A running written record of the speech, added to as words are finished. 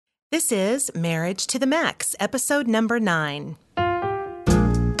This is Marriage to the Max, episode number 9.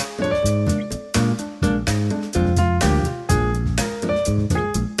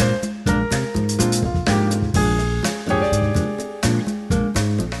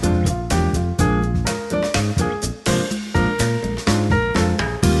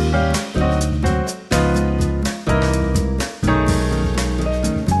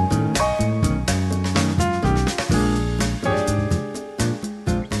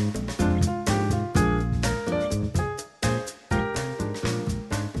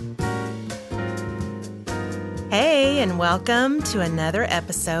 Hey, and welcome to another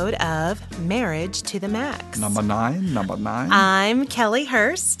episode of Marriage to the Max. Number nine. I'm Kelly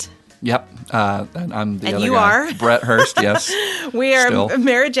Hurst. Yep, and I'm the And other you guy. are? Brett Hurst, yes. We are Still.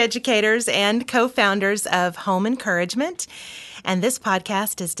 marriage educators and co-founders of Home Encouragement. And this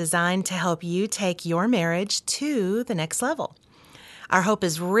podcast is designed to help you take your marriage to the next level. Our hope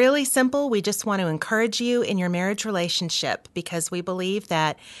is really simple. We just want to encourage you in your marriage relationship because we believe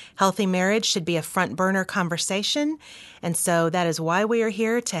that healthy marriage should be a front burner conversation. And so that is why we are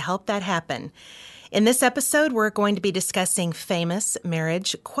here to help that happen. In this episode, we're going to be discussing famous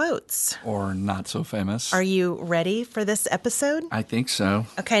marriage quotes. Or not so famous. Are you ready for this episode? I think so.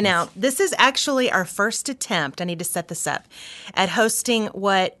 Okay, now, this is actually our first attempt, I need to set this up, at hosting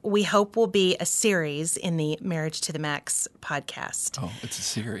what we hope will be a series in the Marriage to the Max podcast. Oh, it's a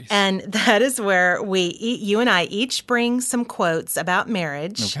series. And that is where you and I each bring some quotes about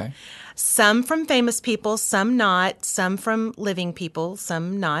marriage. Okay. Some from famous people, some not, some from living people,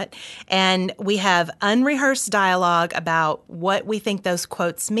 some not. And we have unrehearsed dialogue about what we think those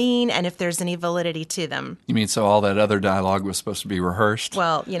quotes mean and if there's any validity to them. You mean so all that other dialogue was supposed to be rehearsed?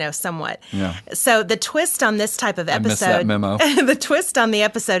 Well, somewhat. Yeah. So the twist on this type of episode, I missed that memo. The twist on the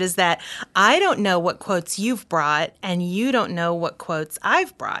episode is that I don't know what quotes you've brought and you don't know what quotes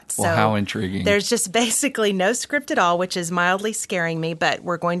I've brought. Well, so how intriguing. There's just basically no script at all, which is mildly scaring me, but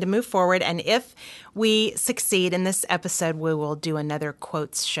we're going to move forward. And if we succeed in this episode, we will do another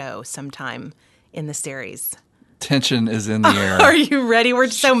quotes show sometime in the series. Tension is in the air. Are you ready? We're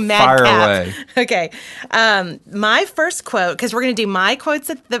so mad. Fire away. Okay. My first quote, because we're going to do my quotes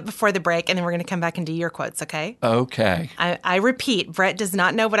before the break, and then we're going to come back and do your quotes, okay? Okay. I repeat, Brett does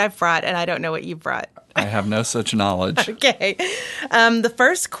not know what I've brought, and I don't know what you've brought. I have no such knowledge. Okay. The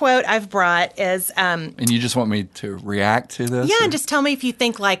first quote I've brought is... And you just want me to react to this? Yeah, or? and just tell me if you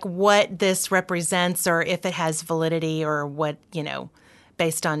think like what this represents or if it has validity or what,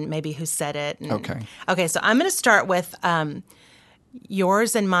 based on maybe who said it. Okay. Okay, so I'm going to start with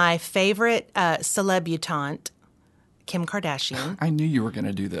yours and my favorite celebutante, Kim Kardashian. I knew you were going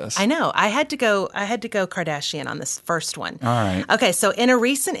to do this. I know. I had to go Kardashian on this first one. All right. Okay, so in a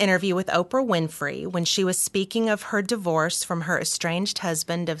recent interview with Oprah Winfrey, when she was speaking of her divorce from her estranged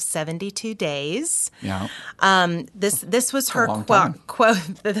husband of 72 days, Yeah. this was her long time. quote.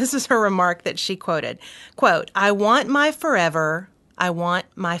 This is her remark that she quoted. Quote, "I want my forever. I want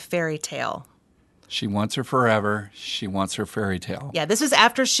my fairy tale." She wants her forever. She wants her fairy tale. Yeah, this was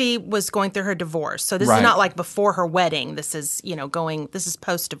after she was going through her divorce. So this Right. is not like before her wedding. This is, this is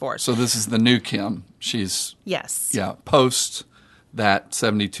post-divorce. So this is the new Kim. She's, Yes. post that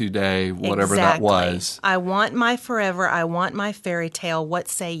 72-day, whatever that Exactly. was. I want my forever. I want my fairy tale. What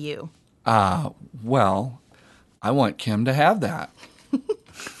say you? Well, I want Kim to have that.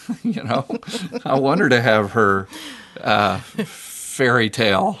 I want her to have her fairy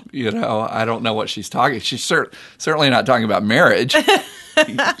tale. I don't know what she's talking. She's certainly not talking about marriage.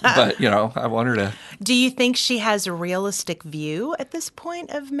 But, I want her to. Do you think she has a realistic view at this point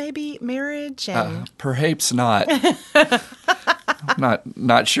of maybe marriage? And Perhaps not.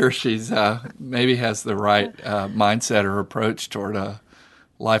 Not sure she's maybe has the right mindset or approach toward a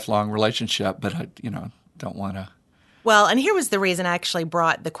lifelong relationship, but I don't want to. Well, and here was the reason I actually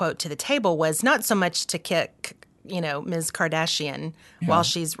brought the quote to the table was not so much to kick, Ms. Kardashian while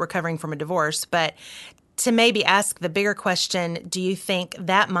she's recovering from a divorce, but to maybe ask the bigger question, do you think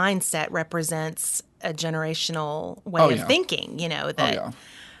that mindset represents a generational way of thinking, that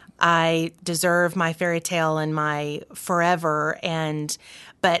I deserve my fairy tale and my forever,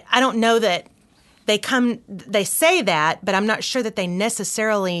 but I don't know that they say that, but I'm not sure that they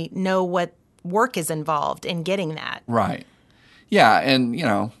necessarily know what work is involved in getting that. Right. Yeah, and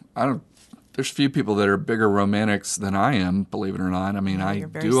there's few people that are bigger romantics than I am, believe it or not. I mean, I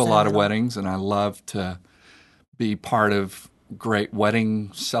do a lot of weddings, and I love to be part of great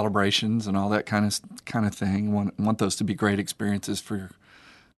wedding celebrations and all that kind of thing. Want those to be great experiences for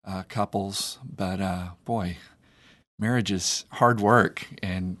couples. But boy, marriage is hard work,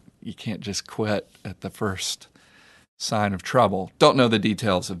 and you can't just quit at the first sign of trouble. Don't know the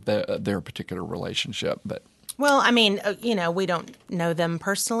details of their particular relationship, but... Well, I mean, we don't know them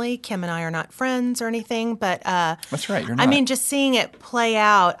personally. Kim and I are not friends or anything, but... That's right, you're not. I mean, just seeing it play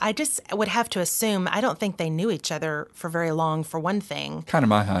out, I just would have to assume, I don't think they knew each other for very long, for one thing. Kind of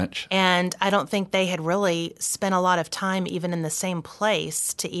my hunch. And I don't think they had really spent a lot of time even in the same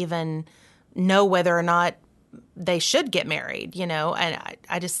place to even know whether or not they should get married, and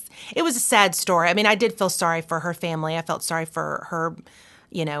I just, it was a sad story. I mean, I did feel sorry for her family. I felt sorry for her,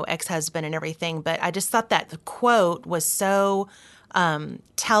 ex-husband and everything. But I just thought that the quote was so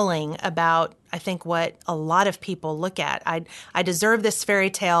telling about, I think, what a lot of people look at. I deserve this fairy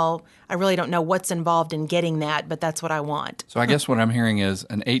tale. I really don't know what's involved in getting that, but that's what I want. So I guess what I'm hearing is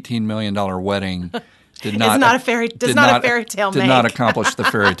an $18 million wedding does not a fairy tale did not accomplish the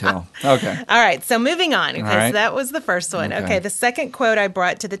fairy tale. Okay. All right. So moving on, because right. that was the first one. Okay. The second quote I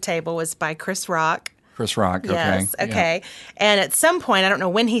brought to the table was by Chris Rock. Chris Rock. Okay. Yes. Okay. Yeah. And at some point, I don't know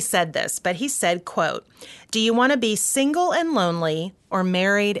when he said this, but he said, quote, "Do you want to be single and lonely or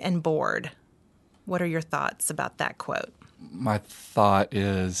married and bored?" What are your thoughts about that quote? My thought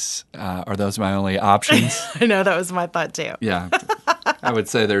is, are those my only options? I know, that was my thought too. Yeah. I would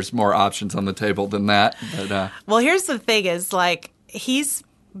say there's more options on the table than that. But well, here's the thing is, like, he's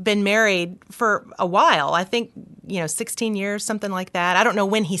been married for a while. I think, 16 years, something like that. I don't know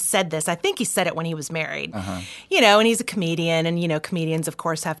when he said this. I think he said it when he was married. And he's a comedian, and, comedians, of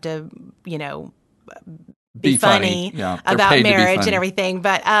course, have to, be funny about marriage and everything.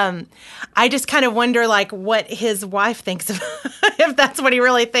 But I just kind of wonder, like, what his wife thinks of if that's what he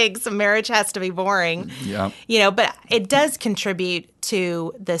really thinks. Marriage has to be boring. Yeah. But it does contribute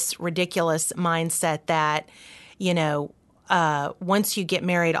to this ridiculous mindset that, once you get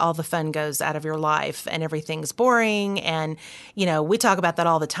married, all the fun goes out of your life and everything's boring. And, we talk about that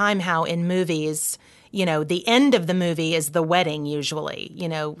all the time, how in movies, the end of the movie is the wedding usually.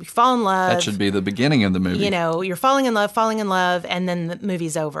 You fall in love. That should be the beginning of the movie. You're falling in love, and then the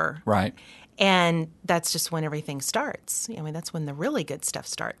movie's over. Right. And that's just when everything starts. That's when the really good stuff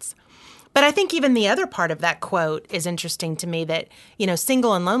starts. But I think even the other part of that quote is interesting to me, that,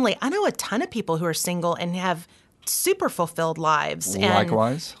 single and lonely. I know a ton of people who are single and have super fulfilled lives.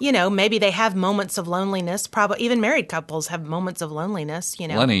 Likewise. And, maybe they have moments of loneliness. Probably even married couples have moments of loneliness,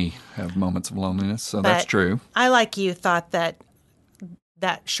 Plenty have moments of loneliness, so that's true. I, like you, thought that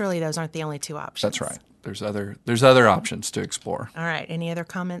surely those aren't the only two options. That's right. There's other options to explore. All right. Any other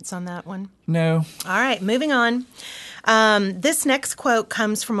comments on that one? No. All right. Moving on. This next quote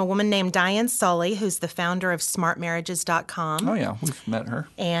comes from a woman named Diane Sully, who's the founder of smartmarriages.com. Oh, yeah. We've met her.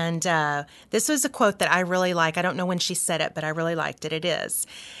 And this was a quote that I really like. I don't know when she said it, but I really liked it. It is,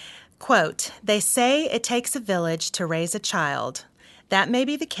 quote, "They say it takes a village to raise a child. That may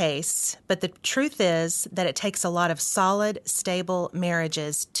be the case, but the truth is that it takes a lot of solid, stable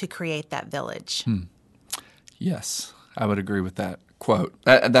marriages to create that village." Yes, I would agree with that quote.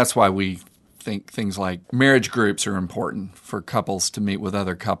 That's why we think things like marriage groups are important for couples to meet with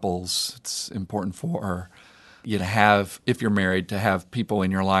other couples. It's important for you to have, if you're married, to have people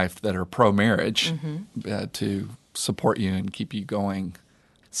in your life that are pro-marriage to support you and keep you going.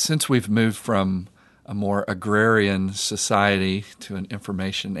 Since we've moved from a more agrarian society to an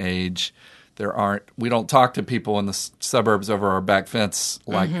information age, we don't talk to people in the suburbs over our back fence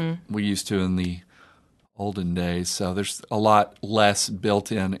like we used to in the olden days. So there's a lot less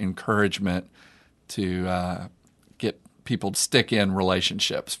built-in encouragement to get people to stick in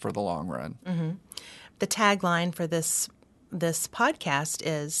relationships for the long run. The tagline for this podcast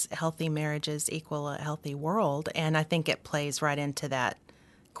is "Healthy marriages equal a healthy world," and I think it plays right into that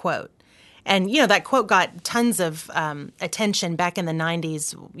quote. And, that quote got tons of attention back in the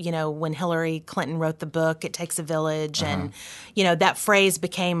 90s, when Hillary Clinton wrote the book, It Takes a Village. And, that phrase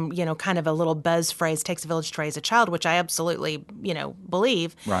became, kind of a little buzz phrase, takes a village to raise a child, which I absolutely,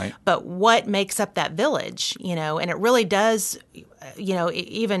 believe. Right. But what makes up that village, and it really does,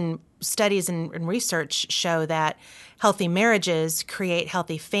 even studies and research show that healthy marriages create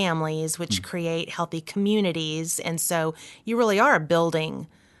healthy families, which create healthy communities. And so you really are building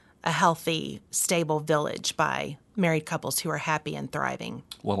a healthy, stable village by married couples who are happy and thriving.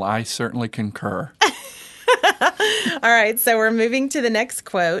 Well, I certainly concur. All right, so we're moving to the next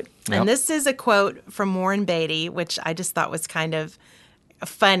quote. Yep. And this is a quote from Warren Beatty, which I just thought was kind of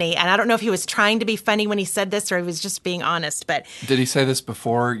funny. And I don't know if he was trying to be funny when he said this or he was just being honest. But did he say this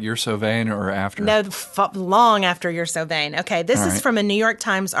before You're So Vain or after? No, long after You're So Vain. Okay, this is from a New York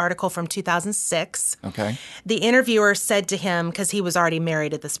Times article from 2006. Okay. The interviewer said to him, because he was already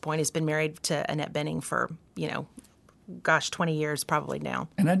married at this point, he's been married to Annette Bening for, 20 years probably now.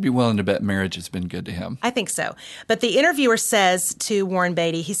 And I'd be willing to bet marriage has been good to him. I think so. But the interviewer says to Warren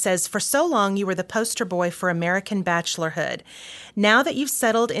Beatty, he says, "For so long, you were the poster boy for American bachelorhood. Now that you've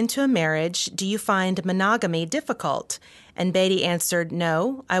settled into a marriage, do you find monogamy difficult?" And Beatty answered,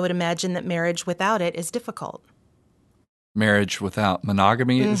 "No, I would imagine that marriage without it is difficult." Marriage without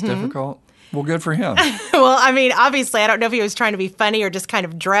monogamy is difficult? Well, good for him. Well, I mean, obviously, I don't know if he was trying to be funny or just kind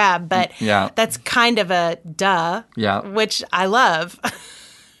of drab, but that's kind of a duh, which I love.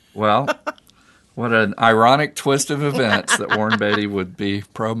 Well, what an ironic twist of events that Warren Beatty would be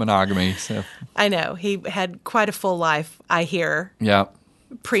pro-monogamy. So. I know. He had quite a full life, I hear,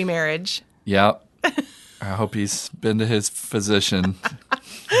 pre-marriage. Yep. I hope he's been to his physician.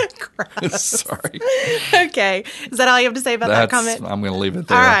 Sorry. Okay. Is that all you have to say about that comment? I'm going to leave it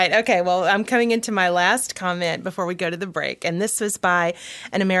there. All right. Okay. Well, I'm coming into my last comment before we go to the break. And this was by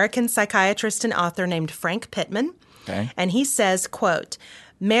an American psychiatrist and author named Frank Pittman. Okay. And he says, quote,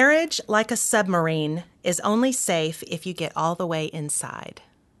 "Marriage, like a submarine, is only safe if you get all the way inside."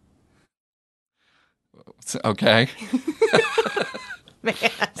 Okay. Man.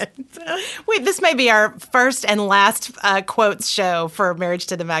 Wait, this may be our first and last quotes show for Marriage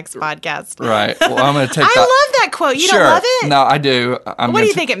to the Max podcast. Right. Well, I'm going to take I love that quote. You don't love it? No, I do. What do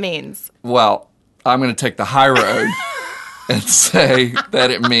you think it means? Well, I'm going to take the high road and say that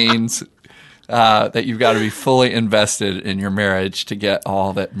it means that you've got to be fully invested in your marriage to get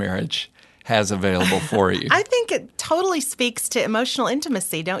all that marriage has available for you. I think it totally speaks to emotional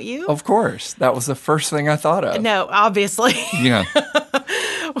intimacy, don't you? Of course. That was the first thing I thought of. No, obviously. Yeah.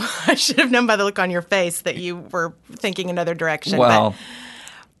 I should have known by the look on your face that you were thinking another direction. Well,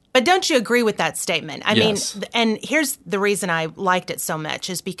 but don't you agree with that statement? I yes. mean, and here's the reason I liked it so much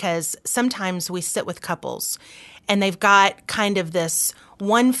is because sometimes we sit with couples and they've got kind of this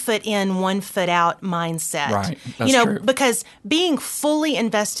 1 foot in, 1 foot out mindset. Right. That's true. Because being fully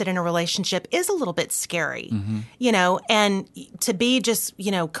invested in a relationship is a little bit scary, and to be just,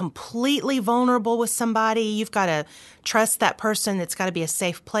 completely vulnerable with somebody, you've got to trust that person. It's got to be a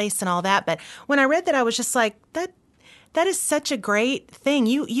safe place and all that. But when I read that, I was just like, that is such a great thing.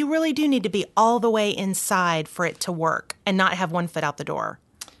 You really do need to be all the way inside for it to work and not have 1 foot out the door.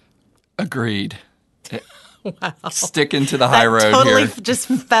 Agreed. Wow. Sticking to the high road totally here. Just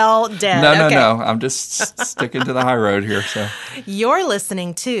fell dead. No. I'm just sticking to the high road here. So you're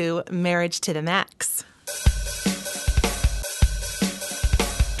listening to Marriage to the Max.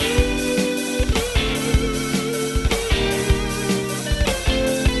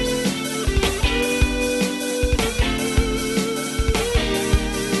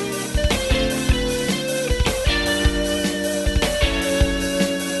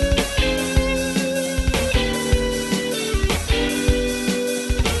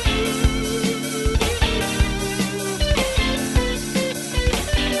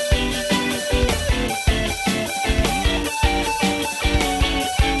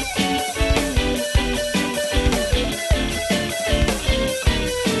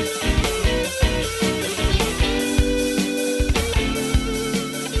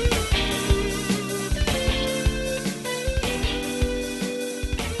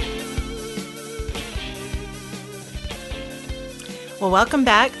 Well, welcome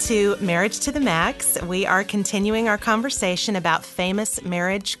back to Marriage to the Max. We are continuing our conversation about famous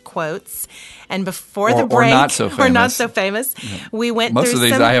marriage quotes. And before the break, or not so famous, we went most through of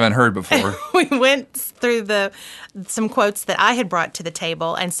these I haven't heard before. We went through some quotes that I had brought to the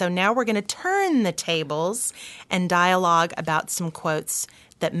table. And so now we're going to turn the tables and dialogue about some quotes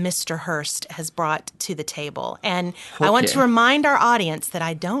that Mr. Hurst has brought to the table. And I want to remind our audience that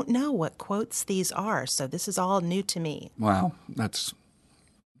I don't know what quotes these are, so this is all new to me. Wow, that's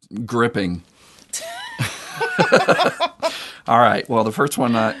gripping. All right, well, the first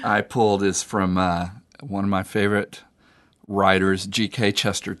one I pulled is from one of my favorite writers, G.K.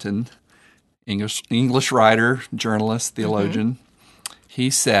 Chesterton, English writer, journalist, theologian. Mm-hmm. He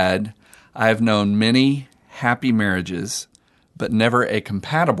said, "I have known many happy marriages, but never a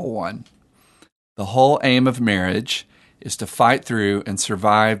compatible one. The whole aim of marriage is to fight through and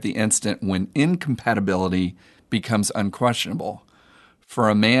survive the instant when incompatibility becomes unquestionable. For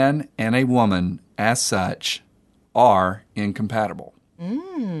a man and a woman, as such, are incompatible."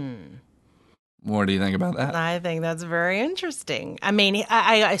 What do you think about that? I think that's very interesting. I mean,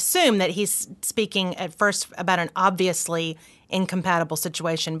 I assume that he's speaking at first about an obviously incompatible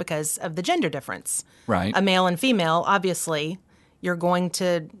situation because of the gender difference. Right. A male and female, obviously, you're going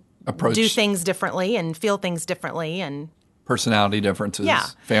to do things differently and feel things differently and personality differences,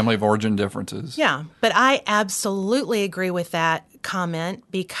 family of origin differences. Yeah, but I absolutely agree with that comment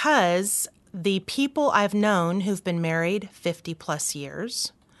because the people I've known who've been married 50 plus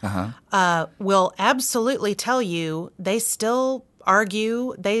years will absolutely tell you they still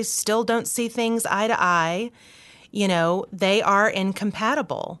argue. They still don't see things eye to eye. You know, they are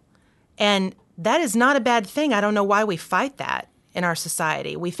incompatible. And that is not a bad thing. I don't know why we fight that in our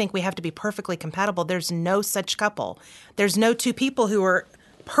society. We think we have to be perfectly compatible. There's no such couple. There's no two people who are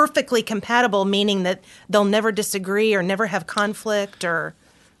perfectly compatible, meaning that they'll never disagree or never have conflict or...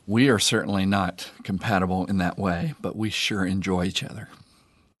 We are certainly not compatible in that way, but we sure enjoy each other.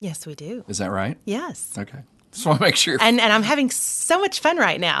 Yes, we do. Is that right? Yes. Okay. Just want to make sure. And I'm having so much fun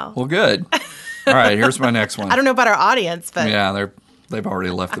right now. Well, good. All right, here's my next one. I don't know about our audience, but... Yeah, they've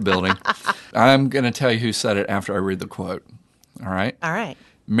already left the building. I'm going to tell you who said it after I read the quote. All right? All right.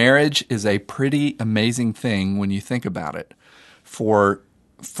 Marriage is a pretty amazing thing when you think about it. For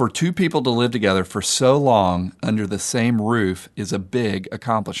two people to live together for so long under the same roof is a big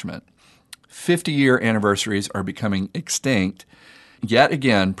accomplishment. 50-year anniversaries are becoming extinct, yet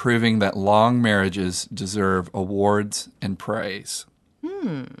again proving that long marriages deserve awards and praise.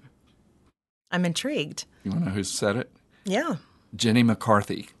 I'm intrigued. You want to know who said it? Yeah. Jenny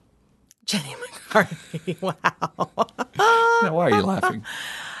McCarthy. Jenny McCarthy. Wow. Now, why are you laughing?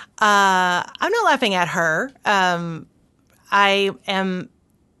 I'm not laughing at her. I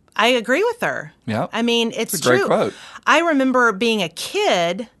agree with her. Yeah. I mean, it's a great true. Quote. I remember being a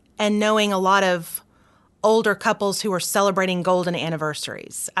kid and knowing a lot of older couples who were celebrating golden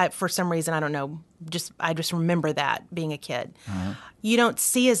anniversaries. For some reason, I don't know, I just remember that being a kid. You don't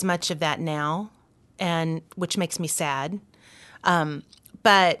see as much of that now, and which makes me sad.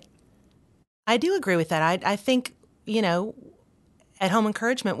 But I do agree with that. I think, you know, at Home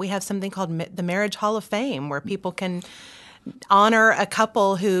Encouragement, we have something called the Marriage Hall of Fame, where people can honor a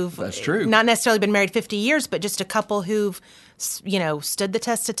couple who've not necessarily been married 50 years, but just a couple who've, you know, stood the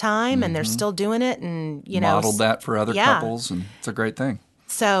test of time and they're still doing it and, you know. Modeled that for other couples, and it's a great thing.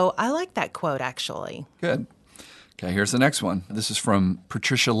 So I like that quote, actually. Good. Okay, here's the next one. This is from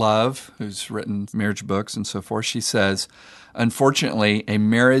Patricia Love, who's written marriage books and so forth. She says, unfortunately, a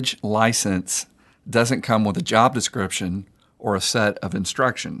marriage license doesn't come with a job description or a set of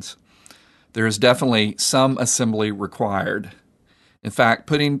instructions. There is definitely some assembly required. In fact,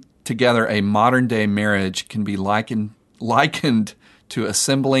 putting together a modern-day marriage can be likened to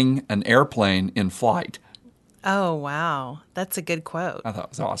assembling an airplane in flight. Oh, wow. That's a good quote. I thought it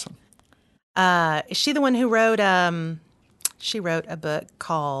was awesome. Is she the one who wrote, she wrote a book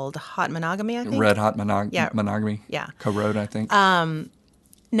called Hot Monogamy, I think? Red Hot Monogamy? Yeah. Co-wrote, I think.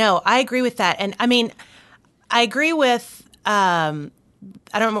 No, I agree with that. And I mean, I agree with, I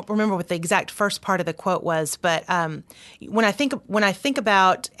don't remember what the exact first part of the quote was, but when I think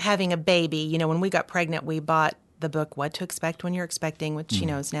about having a baby, you know, when we got pregnant, we bought the book What to Expect When You're Expecting, which, you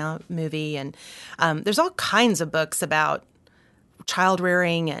know, is now a movie. And there's all kinds of books about child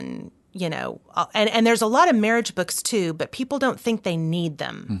rearing and, you know, and there's a lot of marriage books too, but people don't think they need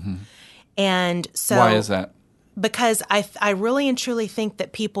them. And so why is that? Because I really and truly think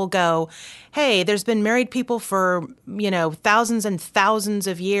that people go, hey, there's been married people for, you know, thousands and thousands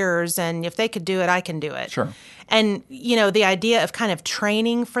of years, and if they could do it, I can do it. Sure. And, you know, the idea of kind of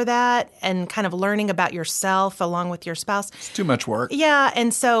training for that and kind of learning about yourself along with your spouse. It's too much work. Yeah.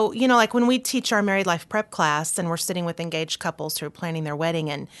 And so, you know, like when we teach our married life prep class and we're sitting with engaged couples who are planning their wedding,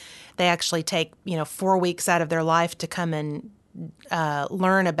 and they actually take, you know, 4 weeks out of their life to come and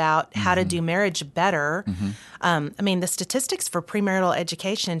learn about how to do marriage better. I mean, the statistics for premarital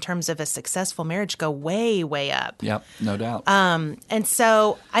education in terms of a successful marriage go way, way up. Yep, no doubt. And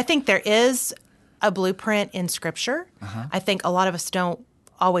so I think there is a blueprint in Scripture. I think a lot of us don't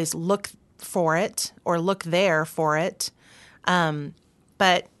always look for it or look there for it.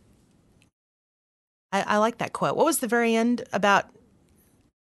 But I like that quote. What was the very end about?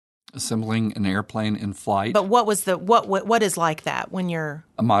 Assembling an airplane in flight. But what was what is like that when you're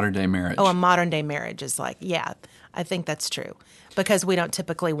a modern day marriage? Oh, a modern day marriage is like, yeah, I think that's true, because we don't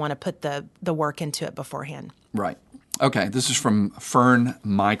typically want to put the work into it beforehand. Right. Okay, this is from Fern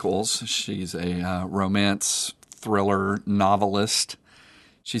Michaels. She's a romance thriller novelist.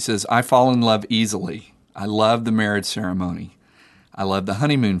 She says, I fall in love easily. I love the marriage ceremony. I love the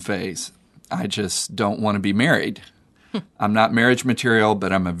honeymoon phase. I just don't want to be married. I'm not marriage material,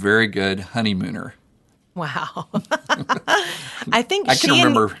 but I'm a very good honeymooner. Wow. I can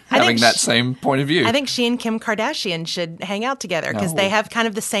remember having that same point of view. I think she and Kim Kardashian should hang out together because they have kind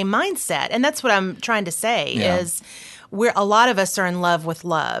of the same mindset. And that's what I'm trying to say is a lot of us are in love with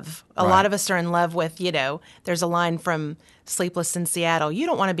love. A lot of us are in love with, you know, there's a line from Sleepless in Seattle. You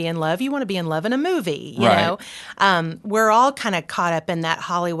don't want to be in love. You want to be in love in a movie, you Right. know? We're all kind of caught up in that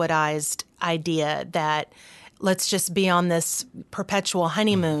Hollywoodized idea that let's just be on this perpetual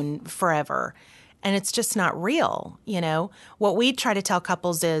honeymoon forever. And it's just not real, you know? What we try to tell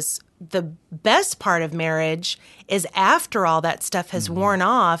couples is the best part of marriage is after all that stuff has worn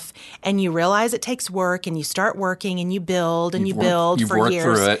off and you realize it takes work and you start working and you build and you build for years. You've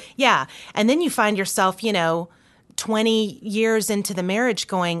worked through it. Yeah. And then you find yourself, you know, 20 years into the marriage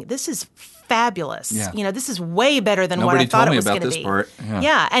going, this is fabulous. Yeah. You know, this is way better than Nobody what I thought told it me was about going to this be. part.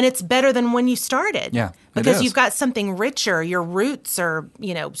 Yeah, and it's better than when you started. Yeah, it because is. you've got something richer. Your roots are,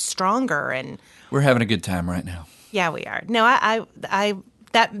 you know, stronger, and We're having a good time right now. yeah, we are. No, I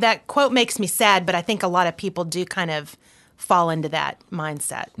that quote makes me sad, but I think a lot of people do kind of fall into that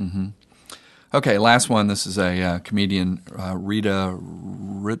mindset. Mm-hmm. Okay, last one. This is a comedian, Rita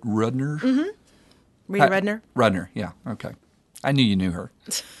Rudner. Mm-hmm. Rita Rudner? Rudner, yeah. Okay. I knew you knew her.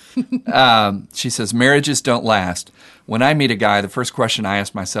 She says, marriages don't last. When I meet a guy, the first question I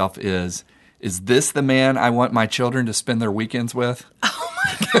ask myself is this the man I want my children to spend their weekends with? Oh,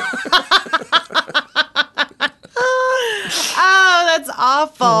 my God. Oh, that's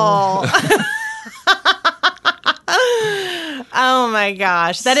awful. Oh my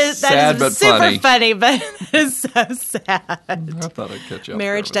gosh, that is Sad, but super funny, but it is so sad. I thought I'd catch up.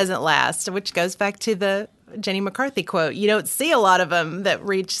 Marriage doesn't last, which goes back to the Jenny McCarthy quote. You don't see a lot of them that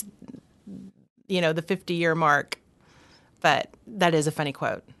reach, you know, the 50-year mark, but that is a funny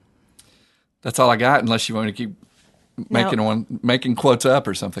quote. That's all I got, unless you want to keep making quotes up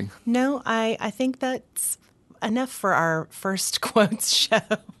or something. No, I think that's enough for our first quotes show.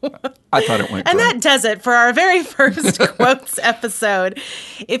 I thought it went And great. that does it for our very first quotes episode.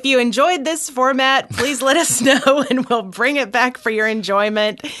 If you enjoyed this format, please let us know and we'll bring it back for your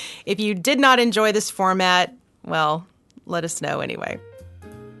enjoyment. If you did not enjoy this format, well, let us know anyway.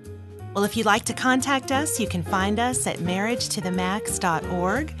 Well, if you'd like to contact us, you can find us at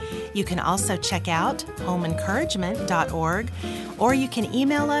marriagetothemax.org. You can also check out homeencouragement.org, or you can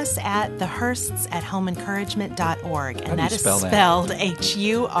email us at thehursts@homeencouragement.org, and that is spelled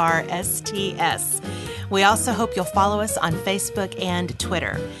HURSTS. We also hope you'll follow us on Facebook and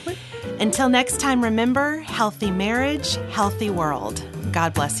Twitter. Until next time, remember, healthy marriage, healthy world.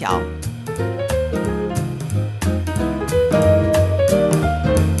 God bless y'all.